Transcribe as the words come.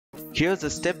Here's a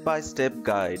step-by-step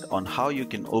guide on how you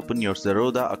can open your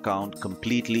Zerodha account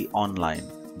completely online.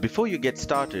 Before you get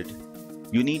started,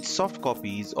 you need soft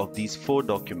copies of these 4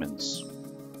 documents.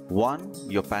 1.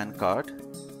 Your PAN card.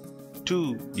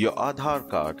 2. Your Aadhaar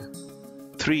card.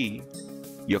 3.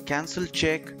 Your cancelled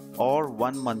check or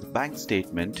 1-month bank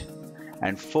statement.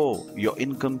 And 4. Your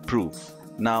income proof.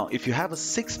 Now, if you have a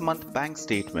 6-month bank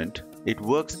statement, it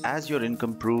works as your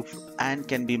income proof and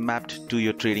can be mapped to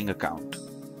your trading account.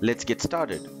 Let's get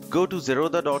started. Go to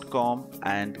zerodha.com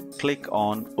and click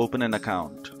on Open an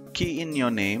account. Key in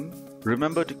your name.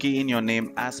 Remember to key in your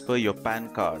name as per your PAN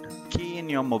card. Key in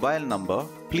your mobile number.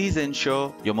 Please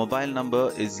ensure your mobile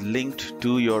number is linked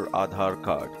to your Aadhaar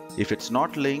card. If it's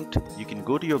not linked, you can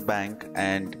go to your bank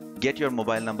and get your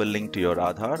mobile number linked to your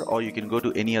Aadhaar, or you can go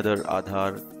to any other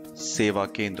Aadhaar Seva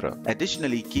Kendra.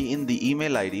 Additionally, key in the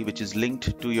email ID which is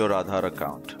linked to your Aadhaar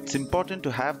account. It's important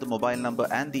to have the mobile number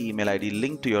and the email ID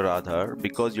linked to your Aadhaar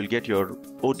because you'll get your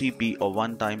OTP or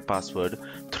one-time password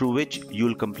through which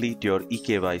you'll complete your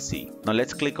eKYC. Now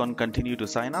let's click on continue to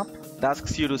sign up. It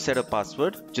asks you to set a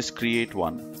password. Just create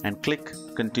one and click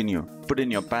continue. Put in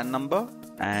your PAN number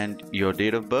and your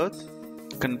date of birth.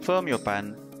 Confirm your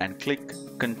PAN and click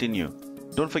continue.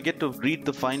 Don't forget to read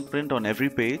the fine print on every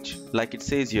page. Like it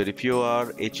says here, if you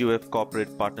are HUF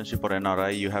corporate partnership or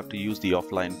NRI, you have to use the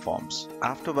offline forms.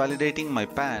 After validating my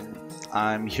PAN,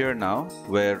 I'm here now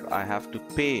where I have to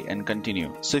pay and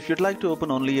continue. So if you'd like to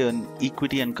open only an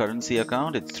equity and currency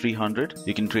account, it's 300.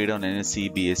 You can trade on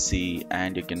NSE, BSE,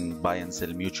 and you can buy and sell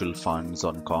mutual funds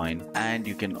on coin, and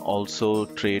you can also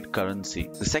trade currency.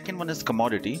 The second one is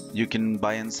commodity. You can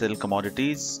buy and sell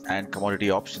commodities and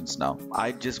commodity options now.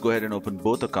 I'd just go ahead and open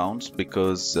both accounts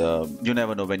because you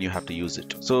never know when you have to use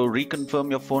it. So reconfirm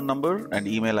your phone number and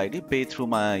email ID. Pay through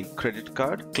my credit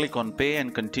card. Click on pay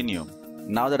and continue.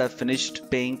 Now that I've finished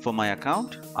paying for my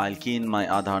account, I'll key in my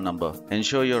Aadhaar number.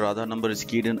 Ensure your Aadhaar number is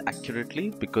keyed in accurately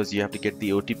because you have to get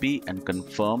the OTP and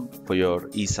confirm for your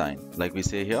e-sign. Like we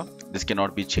say here, this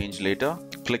cannot be changed later.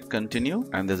 Click continue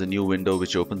and there's a new window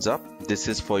which opens up. This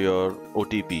is for your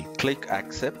OTP. Click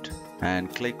accept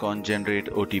and click on generate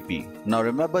OTP. Now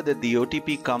remember that the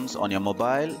OTP comes on your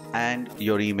mobile and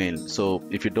your email. So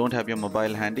if you don't have your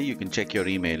mobile handy, you can check your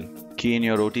email. Key in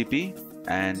your OTP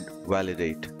and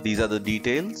validate. These are the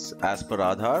details as per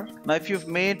Aadhaar. Now if you've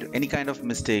made any kind of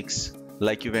mistakes,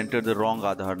 like you've entered the wrong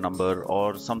Aadhaar number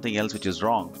or something else which is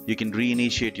wrong, you can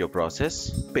reinitiate your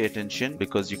process. Pay attention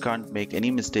because you can't make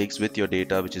any mistakes with your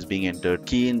data which is being entered.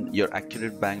 Key in your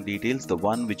accurate bank details, the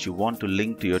one which you want to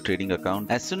link to your trading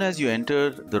account. As soon as you enter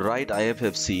the right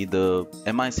IFSC, the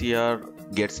MICR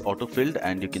gets auto-filled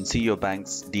and you can see your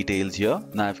bank's details here.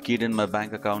 Now I've keyed in my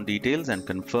bank account details and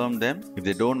confirmed them. If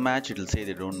they don't match, it'll say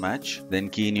they don't match. Then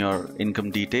key in your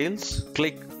income details.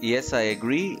 Click yes, I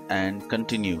agree and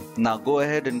continue. Now go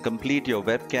ahead and complete your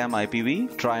webcam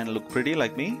IPV. Try and look pretty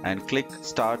like me and click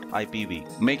start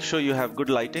IPV. Make sure you have good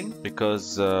lighting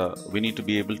because we need to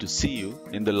be able to see you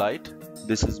in the light.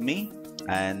 This is me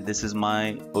and this is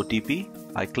my OTP.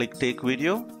 I click take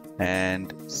video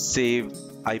and save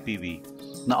IPV.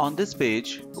 Now on this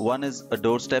page, one is a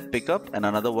doorstep pickup and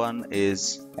another one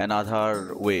is an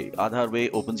Aadhaar Way. Aadhaar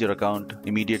Way opens your account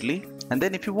immediately. And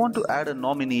then if you want to add a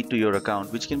nominee to your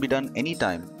account, which can be done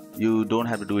anytime, you don't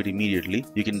have to do it immediately.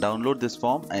 You can download this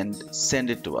form and send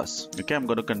it to us. Okay, I'm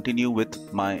going to continue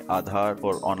with my Aadhaar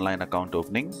for online account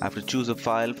opening. I have to choose a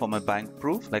file for my bank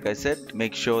proof. Like I said,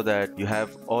 make sure that you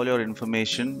have all your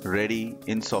information ready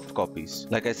in soft copies.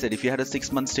 Like I said, if you had a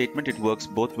 6-month statement, it works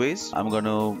both ways. I'm going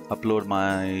to upload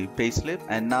my payslip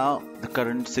and now the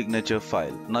current signature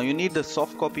file. Now you need the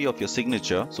soft copy of your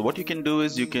signature. So what you can do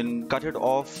is you can cut it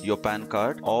off your PAN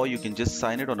card or you can just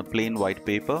sign it on a plain white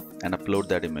paper and upload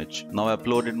that image. Now I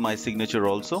uploaded my signature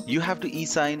also. You have to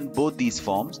e-sign both these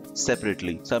forms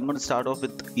separately. So I'm going to start off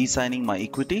with e-signing my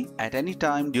equity. At any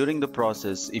time during the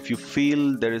process, if you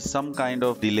feel there is some kind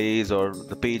of delays or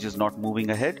the page is not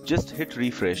moving ahead, just hit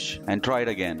refresh and try it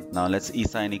again. Now let's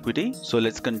e-sign equity. So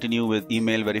let's continue with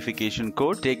email verification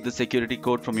code. Take the security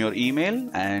code from your email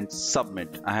and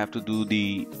submit. I have to do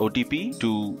the OTP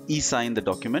to e-sign the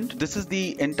document. This is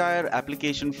the entire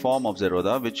application form of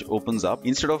Zerodha which opens up.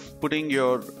 Instead of putting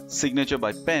your signature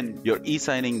by pen, you're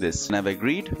e-signing this. And I've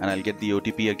agreed and I'll get the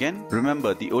OTP again.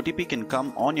 Remember, the OTP can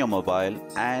come on your mobile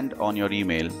and on your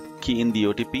email. key in the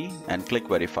OTP and click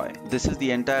verify. This is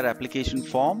the entire application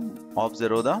form of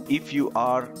Zerodha. If you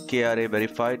are KRA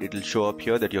verified, it will show up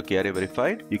here that you're KRA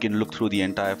verified. You can look through the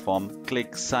entire form.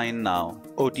 Click sign now.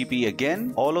 OTP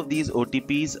again. All of these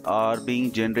OTPs are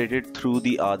being generated through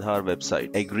the Aadhaar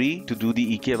website. Agree to do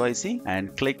the eKYC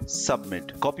and click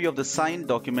submit. Copy of the signed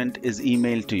document is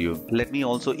emailed to you. Let me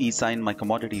also e-sign my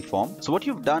commodity form. So what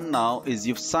you've done now is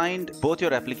you've signed both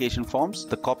your application forms.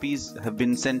 The copies have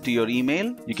been sent to your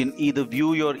email. You can either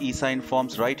view your e-signed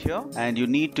forms right here, and you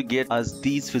need to get us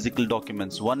these physical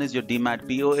documents. One is your DMAT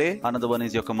POA, another one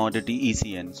is your commodity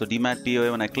ECN. So DMAT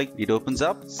POA, when I click, it opens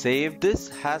up. Save. This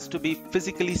has to be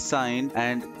physically signed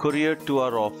and couriered to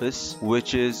our office,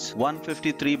 which is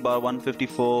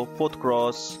 153/154 4th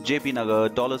Cross, JP Nagar,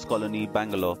 Dollars Colony,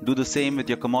 Bangalore. Do the same with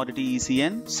your commodity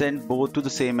ECN. Send both to the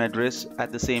same address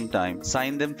at the same time.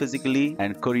 Sign them physically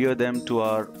and courier them to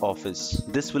our office.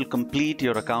 This will complete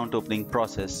your account opening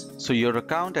process. So your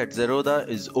account at Zerodha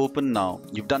is open now.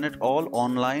 You've done it all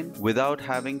online without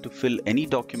having to fill any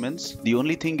documents. The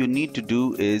only thing you need to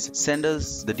do is send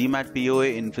us the DMAT POA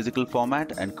in physical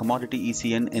format and commodity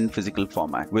ECN in physical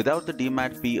format. Without the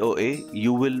DMAT POA,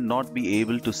 you will not be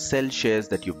able to sell shares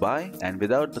that you buy, and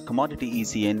without the commodity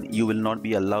ECN, you will not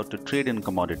be allowed to trade in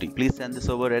commodity. Please send this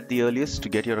over at the earliest to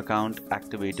get your account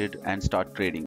activated and start trading.